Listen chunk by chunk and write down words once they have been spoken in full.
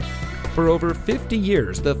For over 50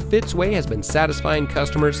 years, the Fitzway has been satisfying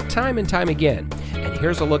customers time and time again. And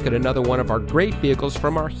here's a look at another one of our great vehicles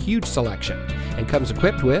from our huge selection, and comes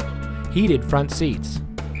equipped with heated front seats,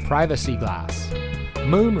 privacy glass,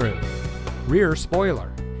 moonroof, rear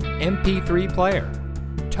spoiler, MP3 player,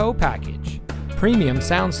 tow package, premium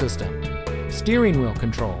sound system, steering wheel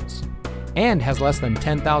controls, and has less than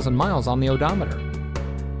 10,000 miles on the odometer.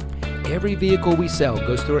 Every vehicle we sell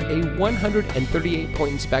goes through a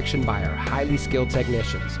 138-point inspection by our highly skilled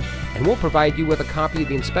technicians, and we'll provide you with a copy of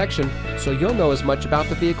the inspection so you'll know as much about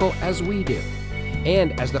the vehicle as we do.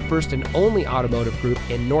 And as the first and only automotive group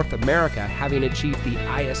in North America having achieved the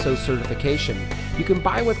ISO certification, you can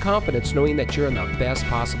buy with confidence knowing that you're in the best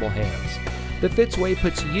possible hands. The Fitzway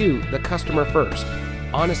puts you, the customer, first.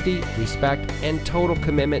 Honesty, respect, and total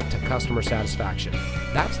commitment to customer satisfaction.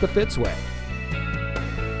 That's the Fitzway.